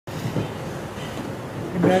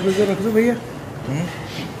Bag उधर रख दो भैया,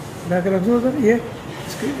 बैग रख दो उधर। ये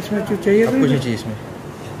इसमें कुछ चाहिए? कुछ नहीं चाहिए इसमें,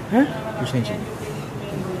 हैं? कुछ नहीं चाहिए।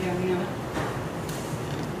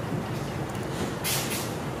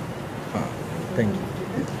 हाँ थैंक यू।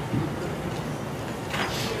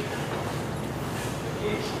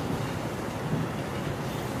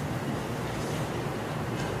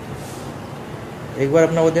 एक बार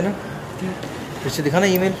अपना वो देना, फिर से दिखाना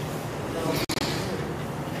ईमेल।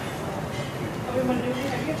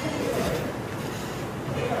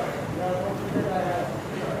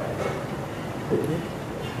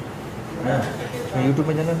 यूट्यूब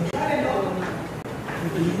में जाना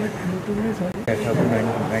यूट्यूब में सारी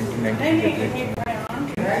 1993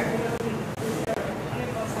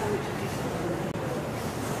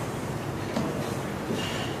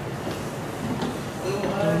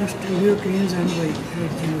 स्टूडियो क्लीन्स एंड बाई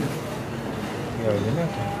ना।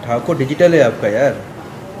 ठाकुर डिजिटल है आपका यार,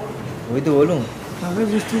 वही तो बोलूँ।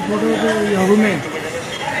 कागज स्टूडियो फोटो तो याहू में।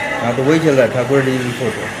 हाँ तो वही चल रहा है, ठाकुर डिजिटल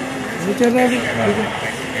फोटो वही चल रहा है अभी।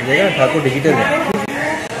 देखा, ठाकुर डिजिटल है।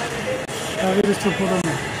 कागज स्टूडियो फोटो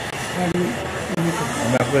में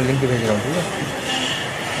मैं आपको लिंक भेज रहा हूँ, ठीक है।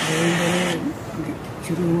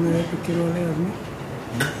 शुरू हो गया पिक्चर वाले आदमी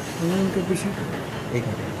उनके पीछे। एक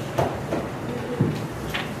मिनट,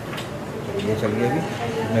 ये चल गया अभी।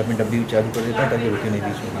 मैं अपनी डब्बी चालू कर देता हूँ ताकि रुके नहीं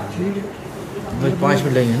बीच में। ठीक है, बस 5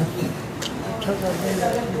 मिनट लगेंगे ना। अच्छा कर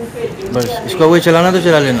देंगे। बस इसको वही चलाना तो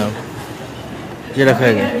चला लेना। ये रखा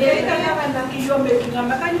है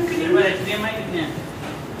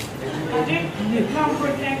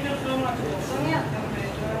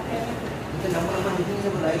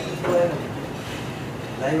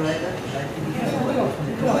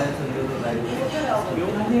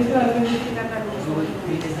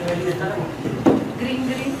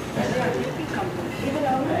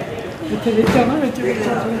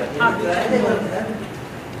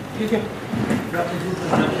ठीक है।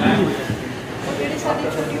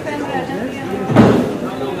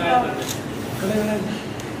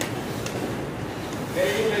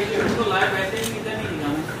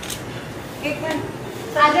 एक मिनट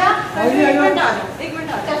साजा, एक मिनट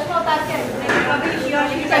चश्मा उतार के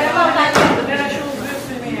चश्मा उतार के मेरा शूज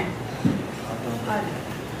में है।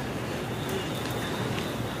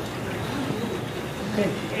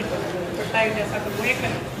 टाइट जैसा तो वो एक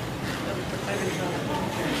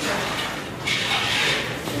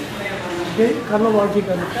कर लो, बात ही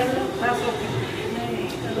कर लो।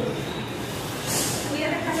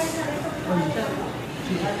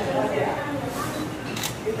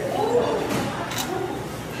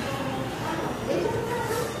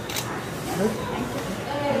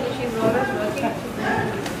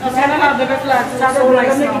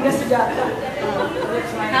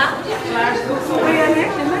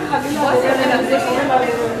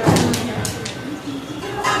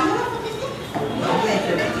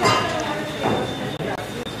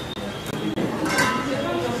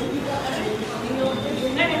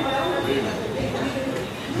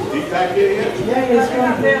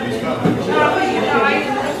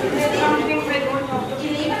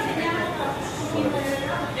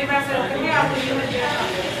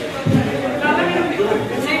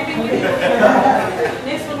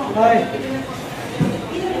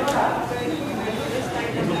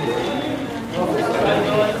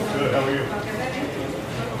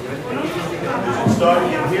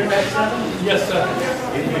 Starting in here at 7? Yes, sir.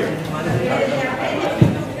 In here.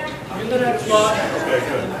 In the next slot. Okay,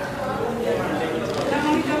 good.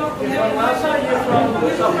 Lhasa, you're from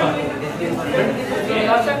Sapa.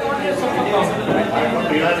 Lhasa, I'm from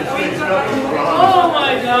the United States government. Oh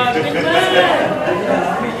my God!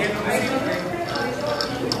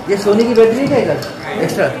 ये सोनी की बैटरी क्या है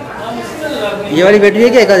एक्स्ट्रा? ये वाली बैटरी है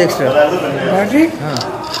क्या एक आध एक्स्ट्रा? बैटरी हाँ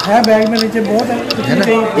है बैग में, नीचे बहुत है ना,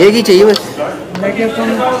 एक ही चाहिए बस। लेके तुम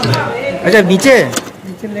अच्छा नीचे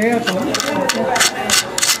ले आओ तुम।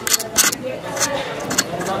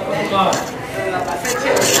 Thank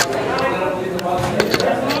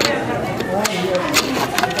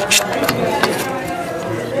you.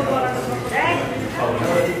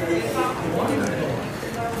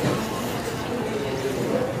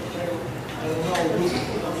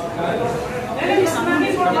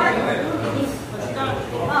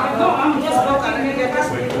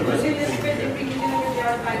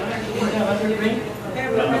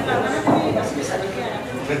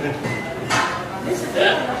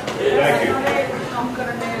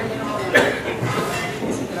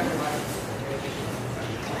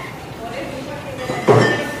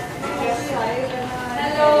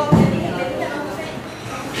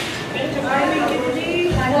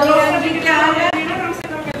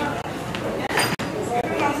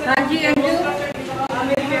 हाँ जी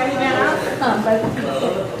अंजू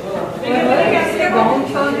गाउन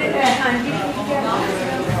छोड़ हाँ जी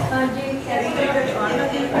हाँ जी हाँ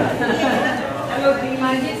जी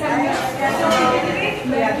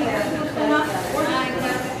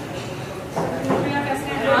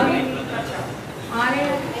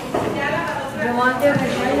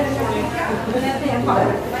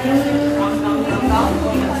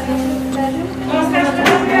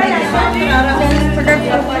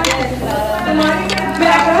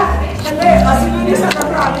सर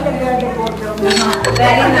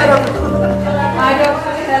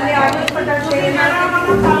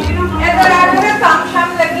काम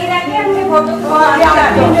शाम लगी रहेंगे अपनी फोटो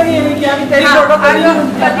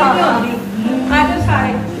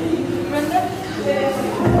सारे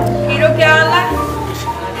हीरो क्या हाल है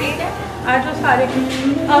ठीक है आज सारे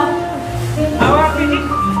आओ आप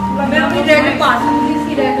मैं अपनी रेड पास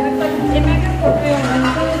दूंगी रेड में पर मैं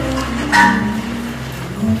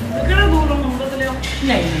क्या फोटो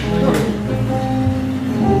नहीं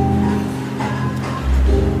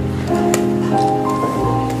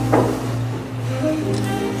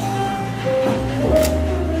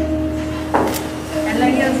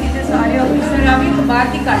सारे ऑफिसर अभी तो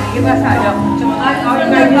बाहर ही काटेंगे बस आ जाओ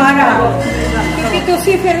बाहर आ जाओ क्योंकि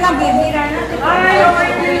तुसी फिर ना बिजी रहना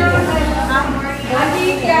हाँ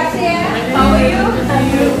जी कैसे हैं how are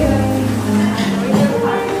you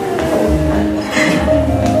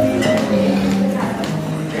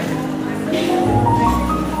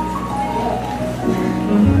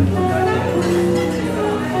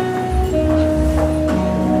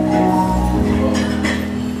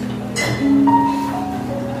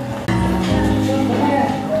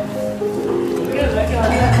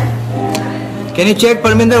Can you check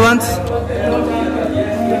Parminder once?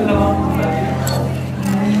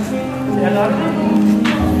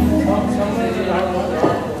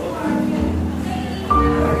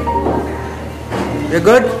 You're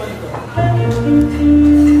good?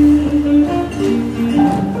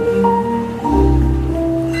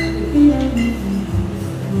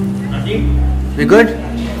 We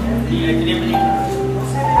good?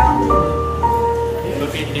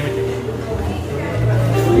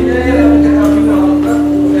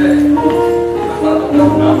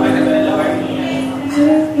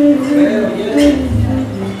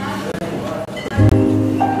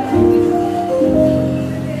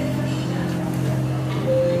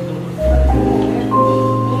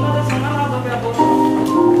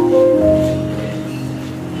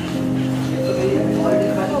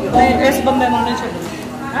 इस बंदे ने छोड़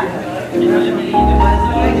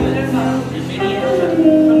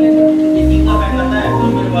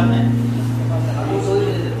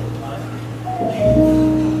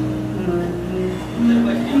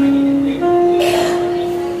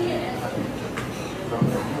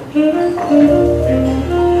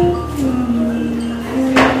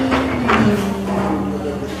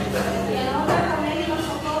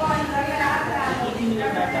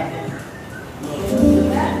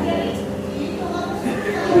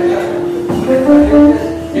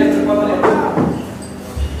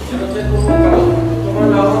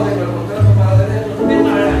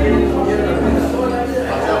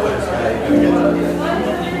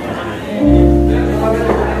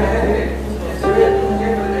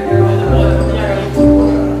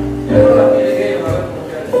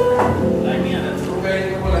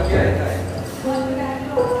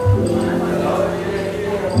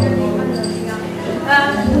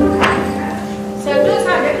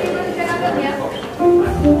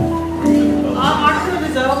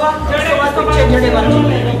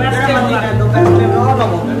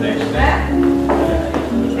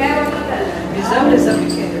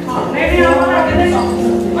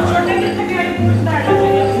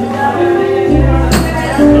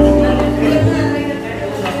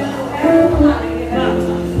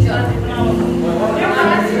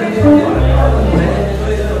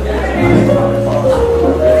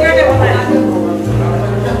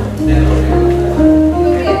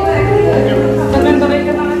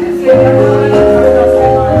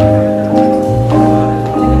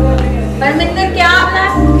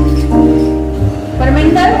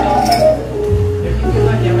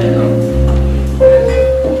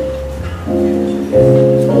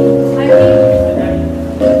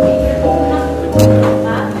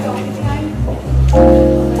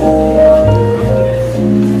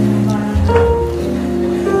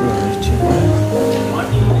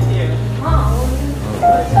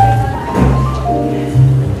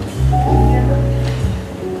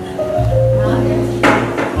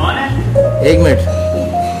एक मिनट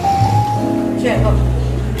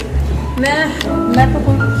मैं तो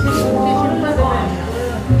कोई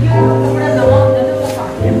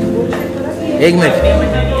एक मिनट,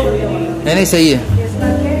 नहीं सही है।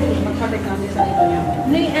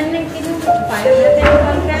 नहीं एने किसी को पाया मैं तेरे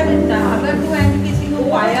को कह देता अगर तू एने किसी को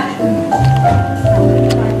पाया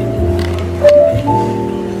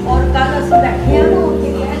और कल असं बैठे हैं ना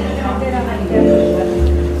तेरा आइडिया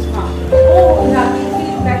हाँ ओ राती की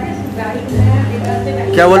बैठे गाड़ी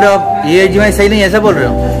में क्या बोल रहे हो आप? ये एडजमेंट सही नहीं, ऐसा बोल रहे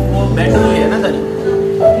हो? बैंड हुई है ना सर,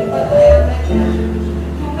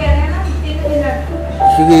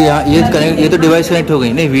 क्योंकि यहाँ ये तो डिवाइस कनेक्ट हो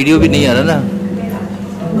गई। नहीं वीडियो भी नहीं आ रहा ना,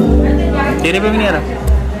 तेरे पे भी नहीं आ रहा।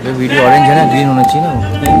 ये वीडियो ऑरेंज है ना, ग्रीन होना चाहिए ना।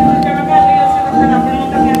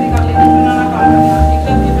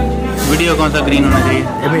 वीडियो कौन सा ग्रीन होना चाहिए?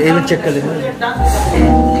 एक मिनट चेक कर लेना।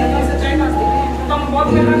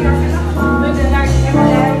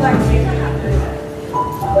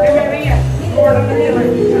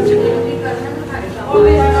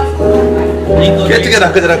 खींच के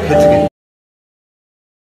रख जरा, खींच के।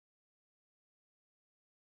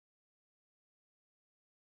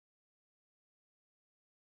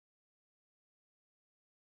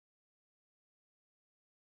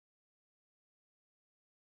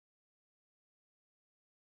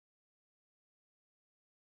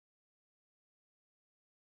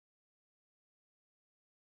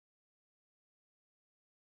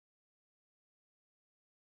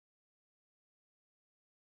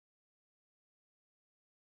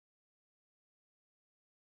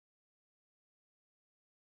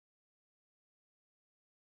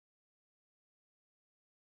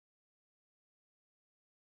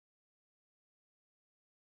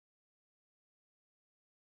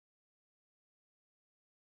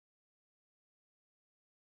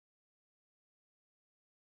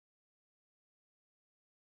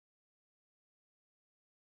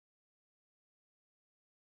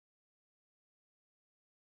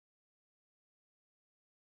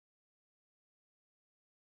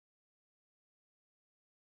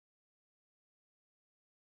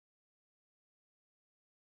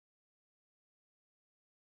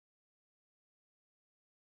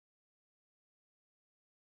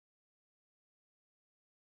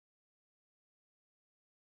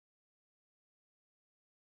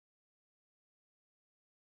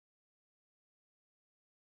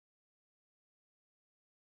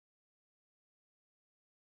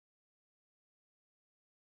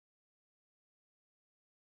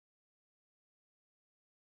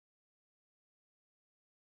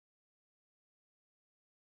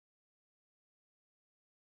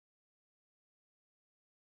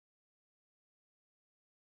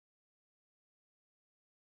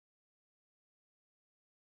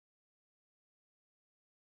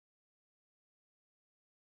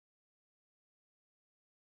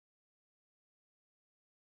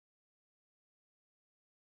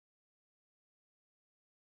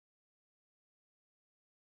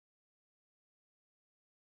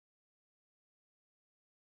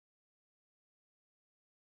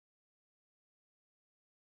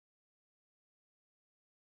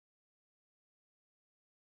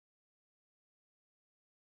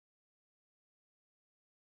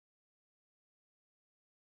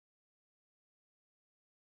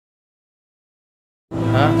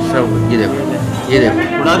 हाँ सब ये देखो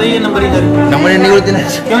उड़ा दे ये नंबर इधर। नंबर नहीं उड़ती ना।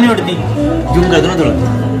 क्यों नहीं उड़ती? जूम कर दो ना थोड़ा,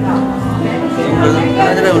 जूम कर दो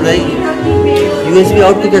जरा। उड़ाएगी USB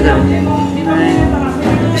आउट को क्या करें?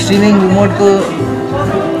 स्ट्रीमिंग रिमोट को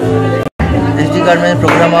SD कार्ड में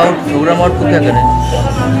प्रोग्राम आउट को क्या करें?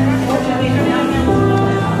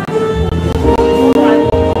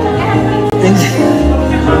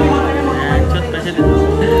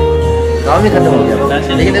 काम ही खत्म हो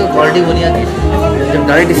गया। लेकिन देखो क्वालिटी वो नहीं आती जब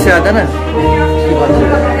डायरेक्ट इससे आता ना, उसकी बात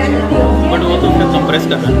बट वो तो फिर कंप्रेस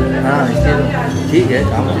कर रहा है। हाँ इससे ठीक है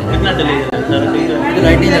काम। कितना चलेगा? तो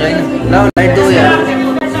लाइट नहीं लगाई ना, लाओ लाइट दो यार।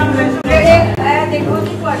 देखो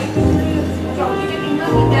कि क्वालिटी चौकी के दिन में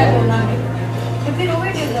क्या होना है तो फिर वो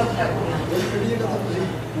डेवलप करना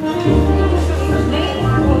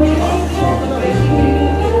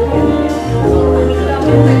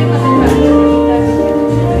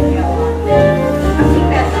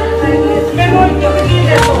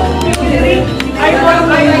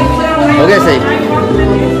हो गया सही।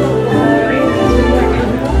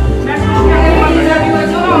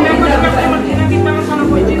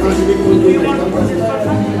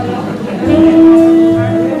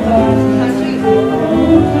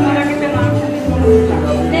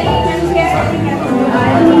 नहीं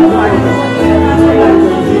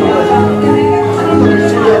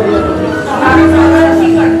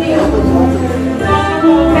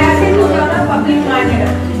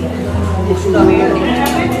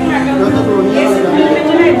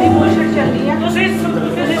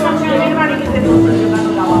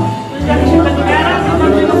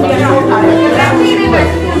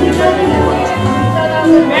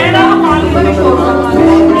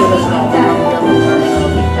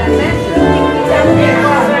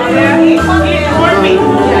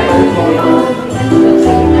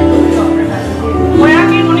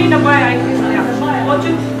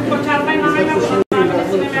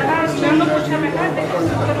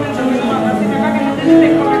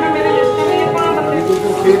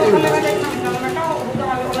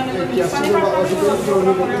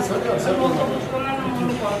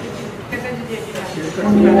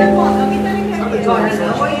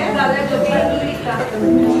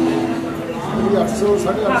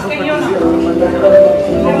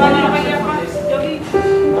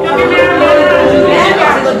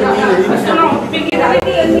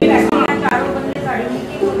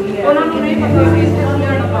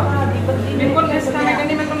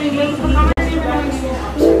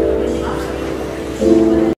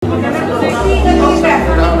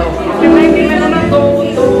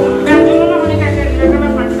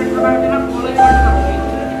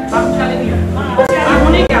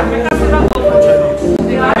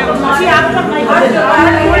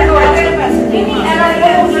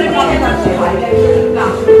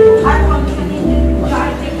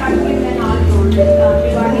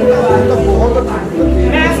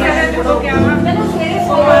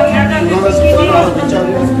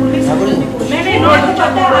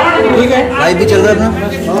ठीक है, लाइव भी चल रहा था।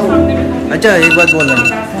 अच्छा, एक बात बोल रहा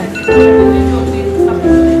हूँ,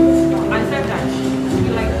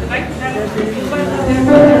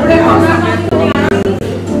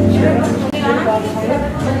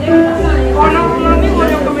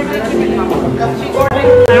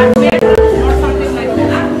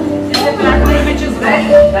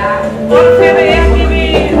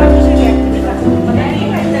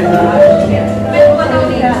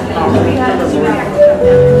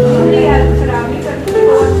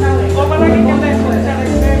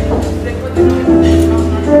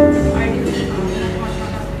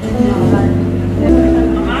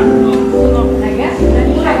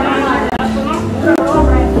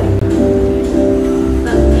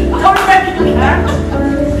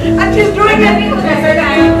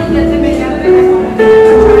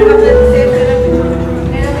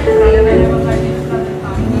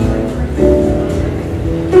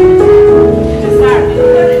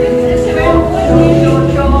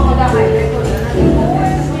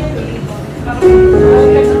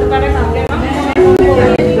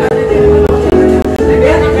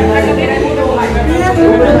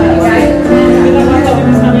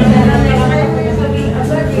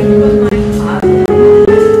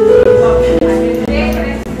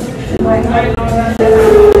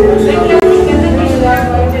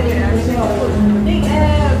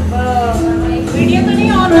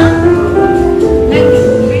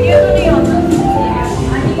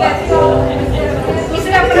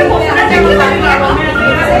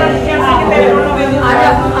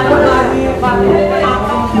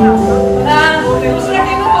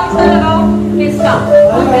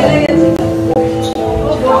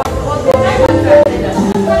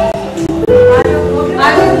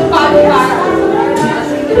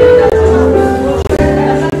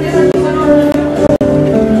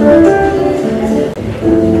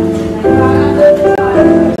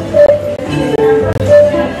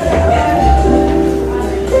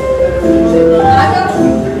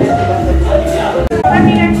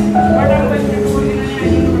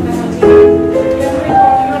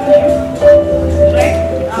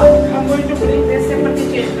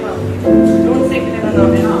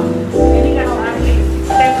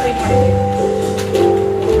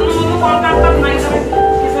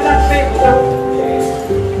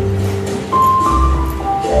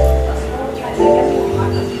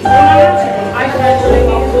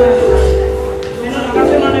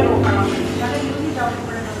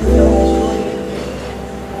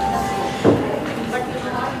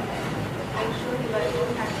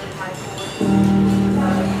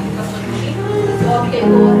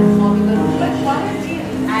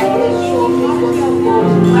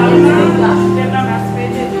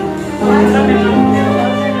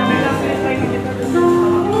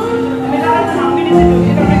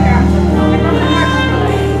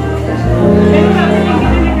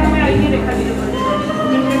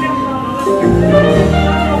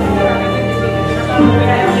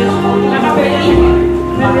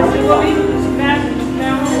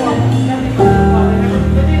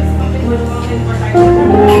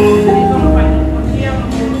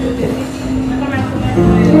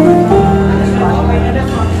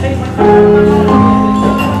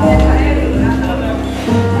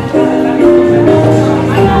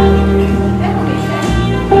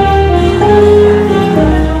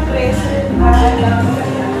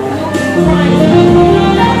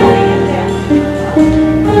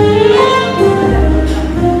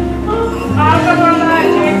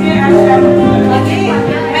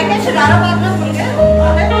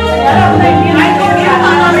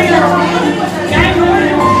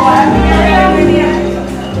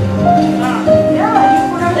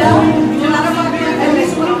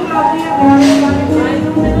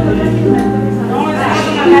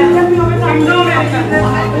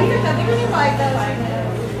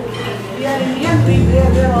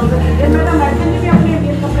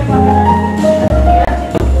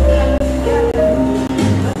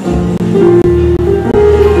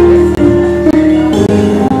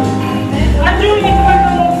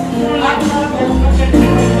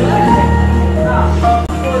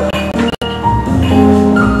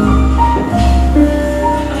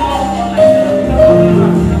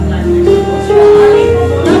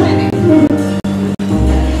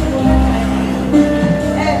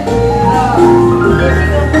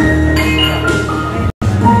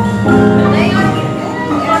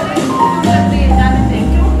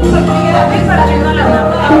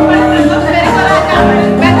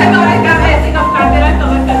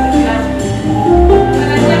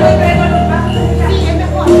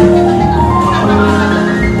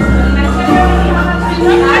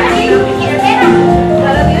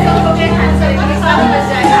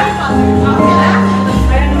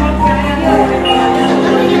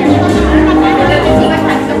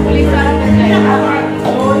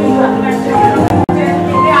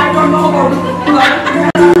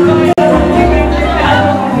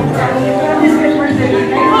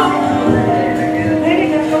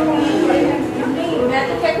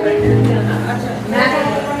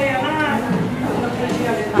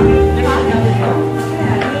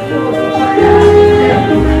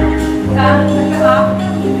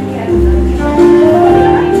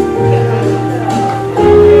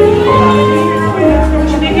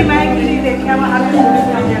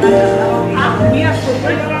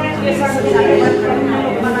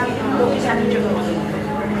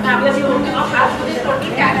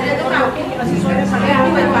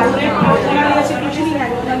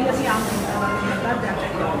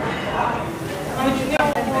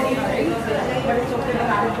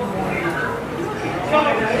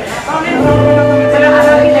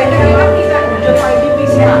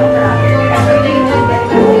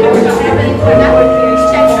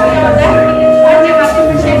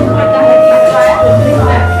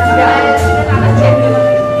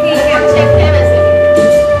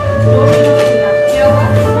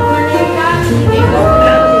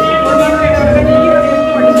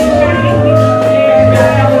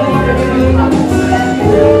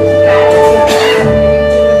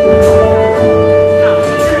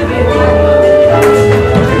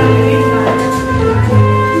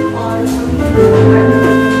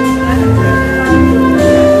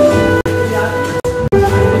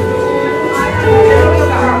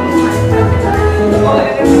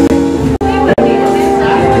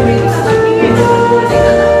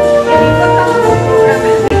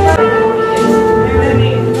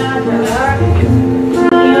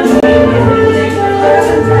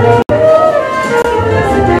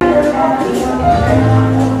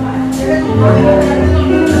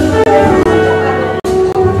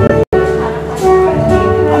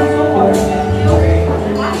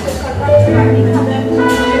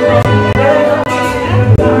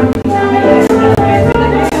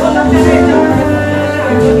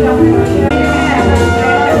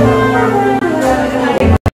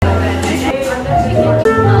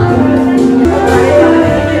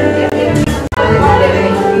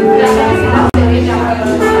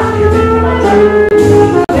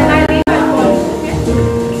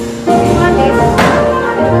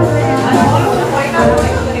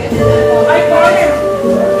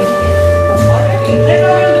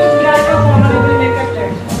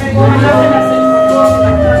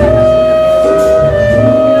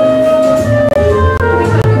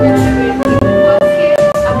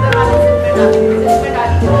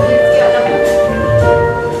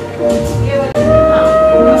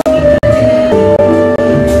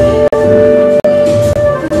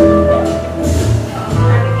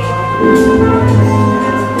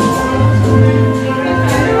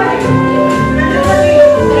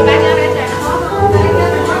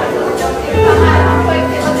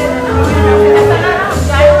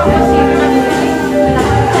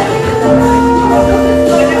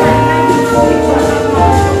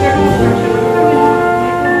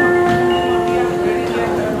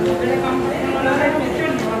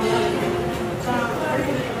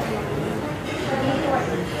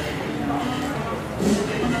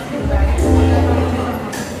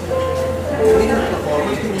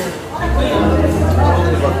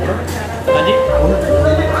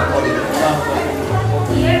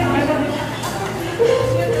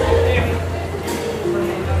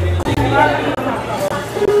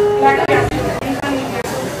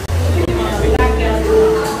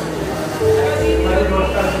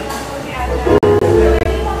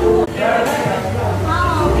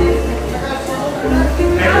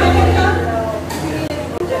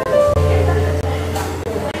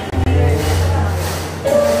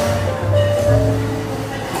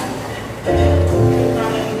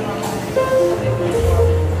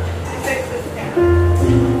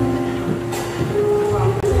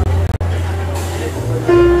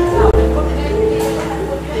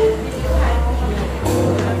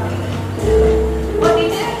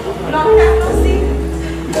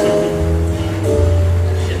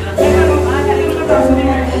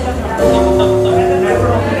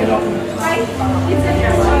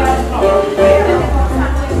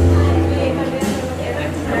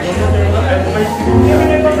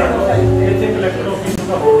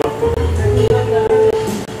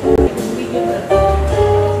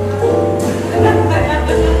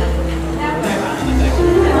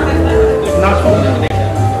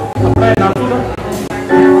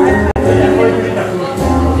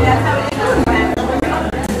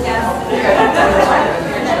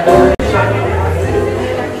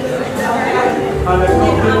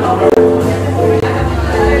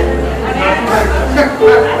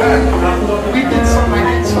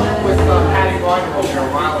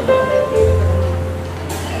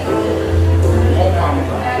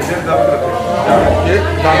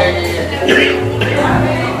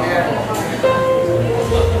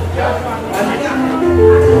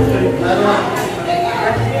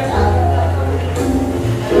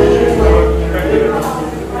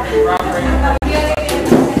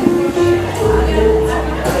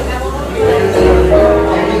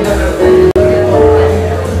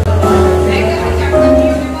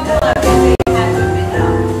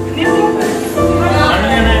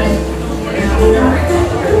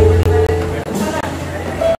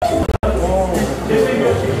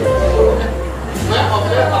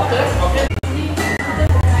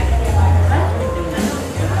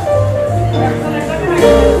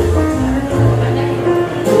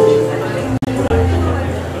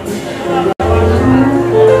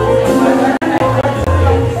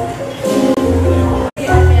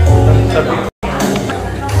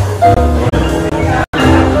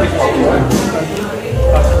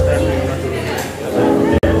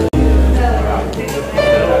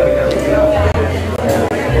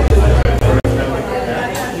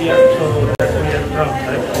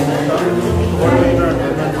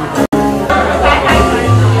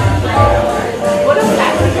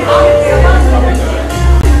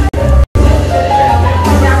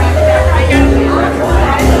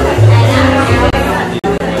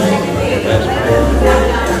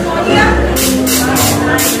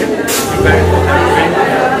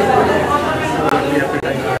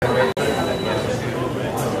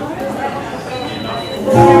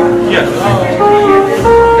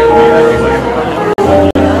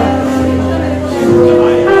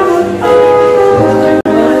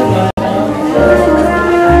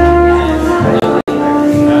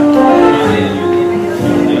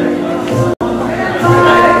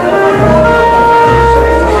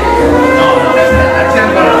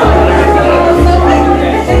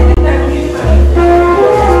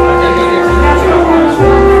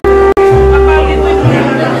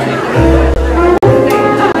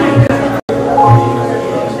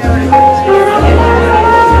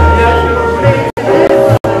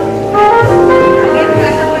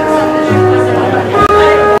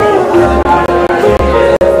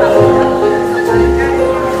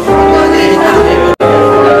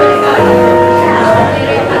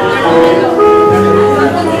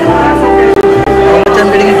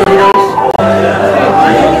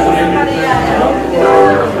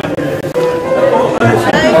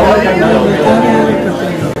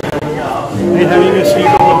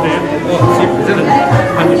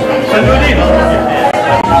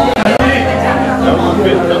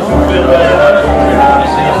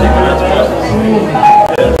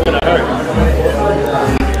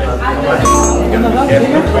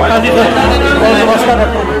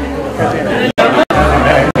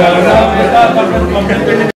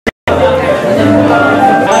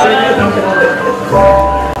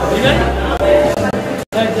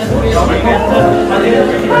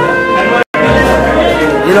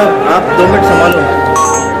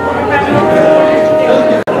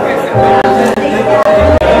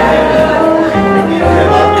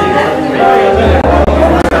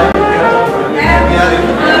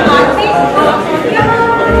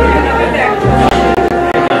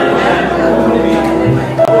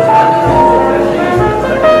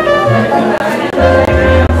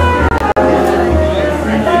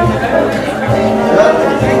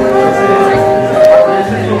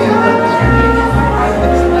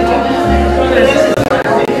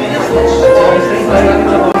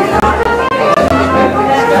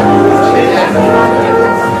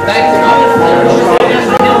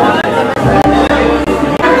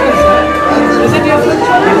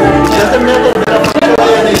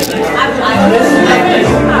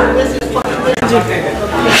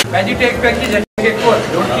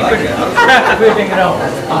 waiting around.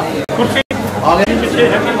 कुर्सी आगे पीछे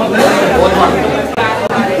है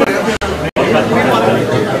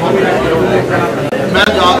मैं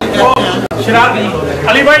जाके शराब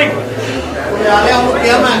अली भाई यार हम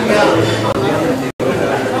क्या मैं क्या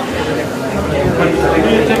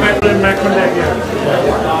ये मैं कर ले गया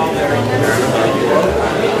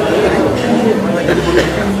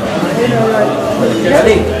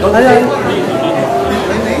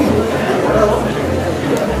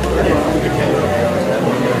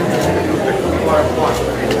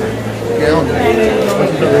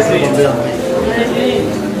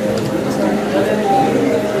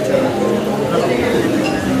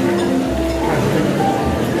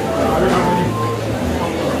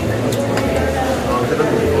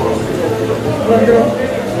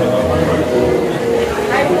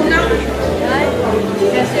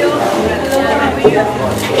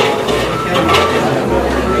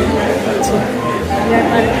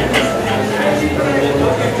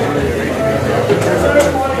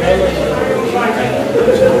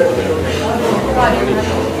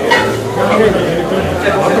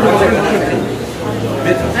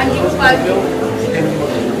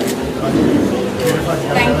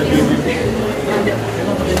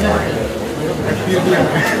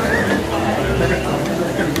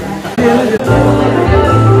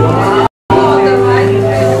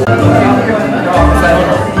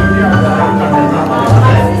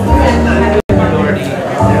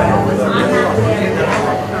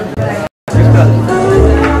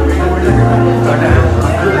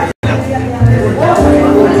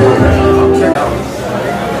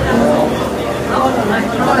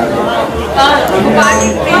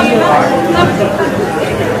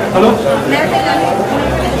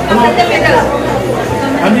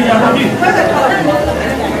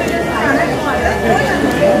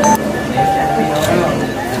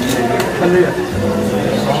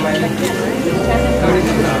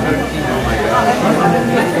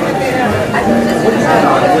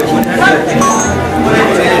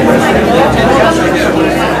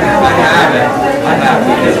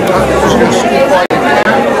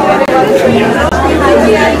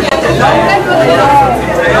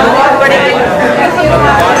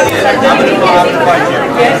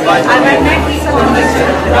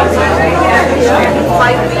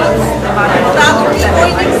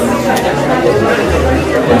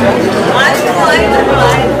I